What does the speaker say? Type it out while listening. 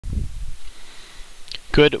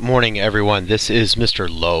Good morning, everyone. This is Mr.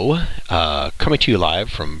 Lowe coming to you live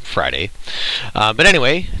from Friday. But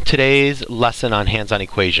anyway, today's lesson on hands-on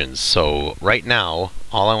equations. So right now,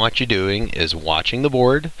 all I want you doing is watching the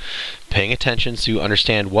board, paying attention so you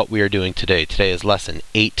understand what we are doing today. Today is Lesson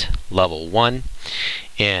 8, Level 1.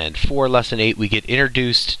 And for Lesson 8, we get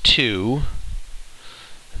introduced to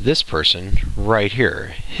this person right here.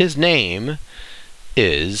 His name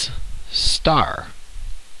is Star.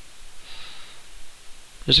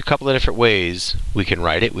 There's a couple of different ways we can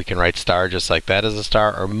write it. We can write star just like that as a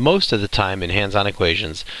star, or most of the time in hands-on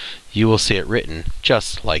equations, you will see it written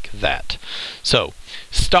just like that. So,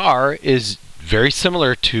 star is very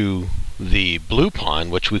similar to the blue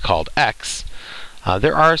pawn, which we called X.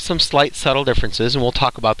 There are some slight subtle differences, and we'll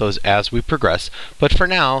talk about those as we progress. But for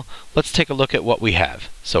now, let's take a look at what we have.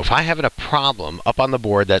 So if I have a problem up on the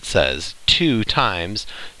board that says 2 times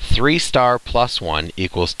 3 star plus 1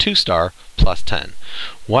 equals 2 star plus 10.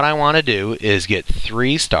 What I want to do is get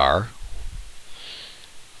 3 star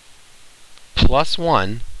plus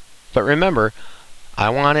 1, but remember, I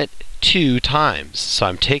want it 2 times. So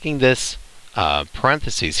I'm taking this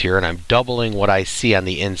parentheses here and I'm doubling what I see on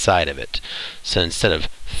the inside of it. So instead of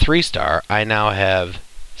 3 star, I now have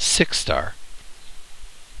 6 star.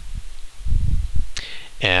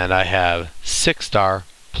 And I have 6 star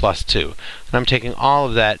plus 2. And I'm taking all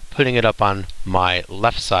of that, putting it up on my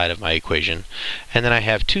left side of my equation. And then I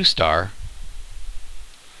have 2 star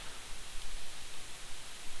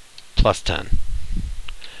plus 10.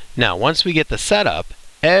 Now, once we get the setup,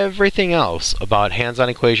 everything else about hands-on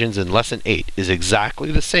equations in Lesson 8 is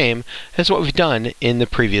exactly the same as what we've done in the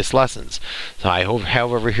previous lessons. So I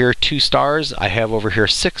have over here 2 stars, I have over here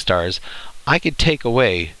 6 stars. I could take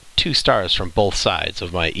away 2 stars from both sides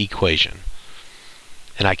of my equation.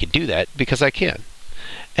 And I can do that because I can.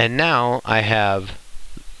 And now I have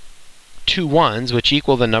 2 1s, which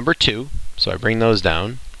equal the number 2. So I bring those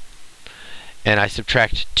down. And I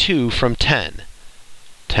subtract 2 from 10.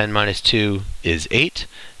 10 minus 2 is 8.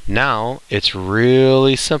 Now it's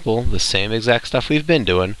really simple, the same exact stuff we've been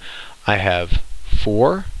doing. I have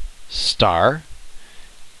 4 star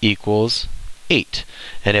equals 8.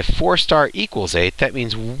 And if 4 star equals 8, that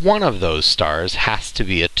means one of those stars has to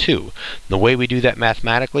be a 2. The way we do that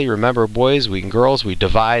mathematically, remember boys and girls, we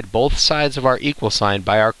divide both sides of our equal sign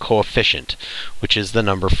by our coefficient, which is the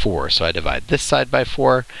number 4. So I divide this side by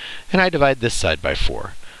 4, and I divide this side by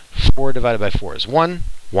 4. 4 divided by 4 is 1.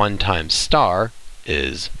 1 times star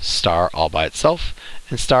is star all by itself,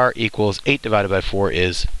 and star equals 8 divided by 4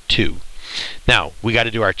 is 2. Now, we got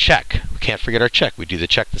to do our check. We can't forget our check. We do the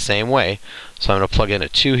check the same way. So I'm going to plug in a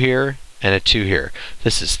 2 here and a 2 here.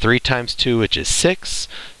 This is 3 times 2, which is 6.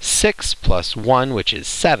 6 plus 1, which is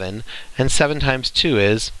 7. And 7 times 2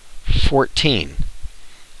 is 14.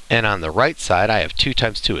 And on the right side, I have 2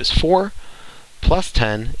 times 2 is 4. Plus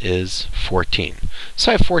 10 is 14.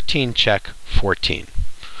 So I have 14, check 14.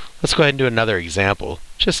 Let's go ahead and do another example,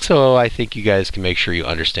 just so I think you guys can make sure you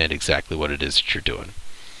understand exactly what it is that you're doing.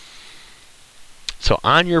 So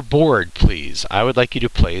on your board, please, I would like you to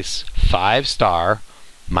place 5 star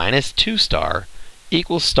minus 2 star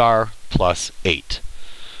equals star plus 8.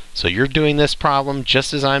 So you're doing this problem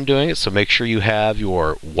just as I'm doing it, so make sure you have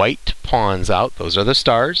your white pawns out, those are the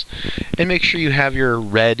stars, and make sure you have your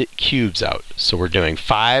red cubes out. So we're doing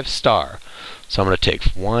 5 star. So I'm going to take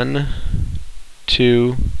 1,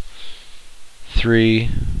 2, 3,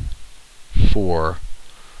 4,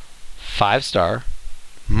 5 star,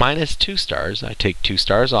 minus 2 stars, I take 2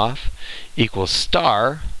 stars off, equals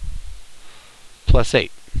star plus 8.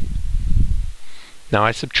 Now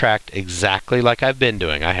I subtract exactly like I've been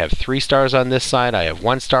doing. I have 3 stars on this side, I have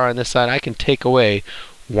 1 star on this side. I can take away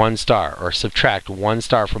 1 star, or subtract 1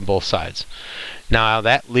 star from both sides. Now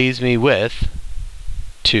that leaves me with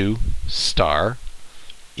 2 star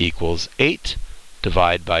equals 8.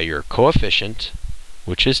 Divide by your coefficient,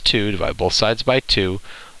 which is 2. Divide both sides by 2.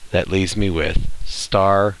 That leaves me with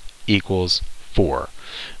star equals 4.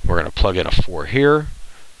 We're going to plug in a 4 here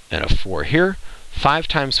and a 4 here. 5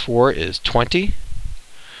 times 4 is 20.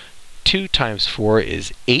 2 times 4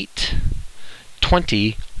 is 8.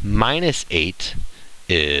 20 minus 8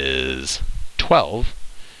 is 12.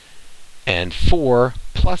 And 4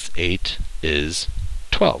 plus 8 is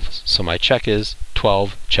 12. So my check is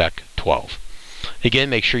 12, check 12. Again,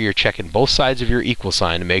 make sure you're checking both sides of your equal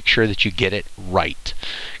sign to make sure that you get it right.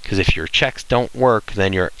 Because if your checks don't work,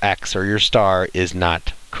 then your X or your star is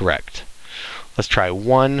not correct. Let's try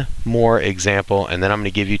one more example, and then I'm going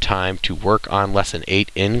to give you time to work on Lesson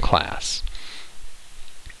 8 in class.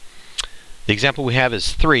 The example we have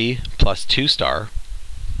is 3 plus 2 star.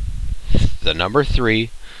 The number 3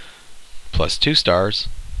 plus 2 stars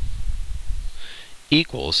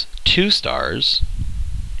equals 2 stars,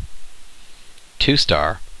 2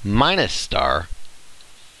 star minus star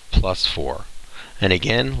plus 4. And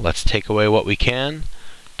again, let's take away what we can.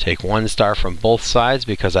 Take 1 star from both sides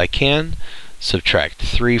because I can. Subtract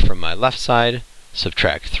 3 from my left side.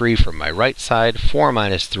 Subtract 3 from my right side. 4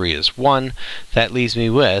 minus 3 is 1. That leaves me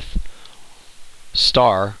with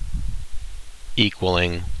star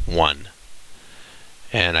equaling 1.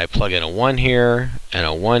 And I plug in a 1 here, and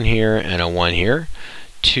a 1 here, and a 1 here.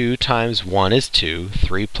 2 times 1 is 2.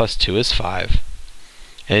 3 plus 2 is 5.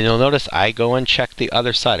 And you'll notice I go and check the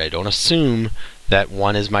other side. I don't assume that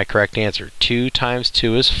 1 is my correct answer. 2 times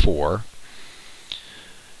 2 is 4.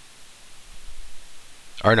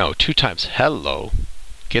 Or no, 2 times, hello.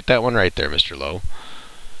 Get that one right there, Mr. Lowe.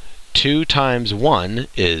 2 times 1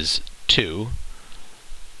 is 2.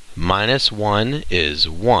 Minus 1 is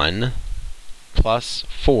 1. Plus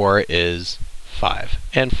 4 is 5.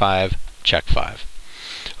 And 5, check 5.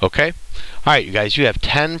 Okay? Alright, you guys, you have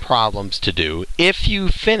 10 problems to do. If you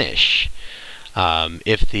finish,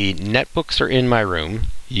 if the netbooks are in my room,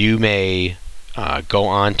 you may go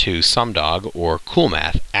on to SumDog or Cool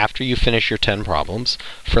Math after you finish your 10 problems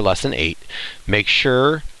for Lesson 8. Make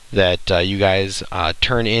sure that you guys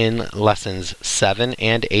turn in Lessons 7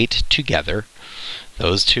 and 8 together.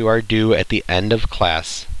 Those two are due at the end of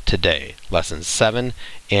class today. Lessons 7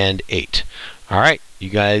 and 8. Alright, you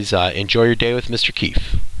guys enjoy your day with Mr.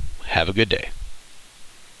 Keefe. Have a good day.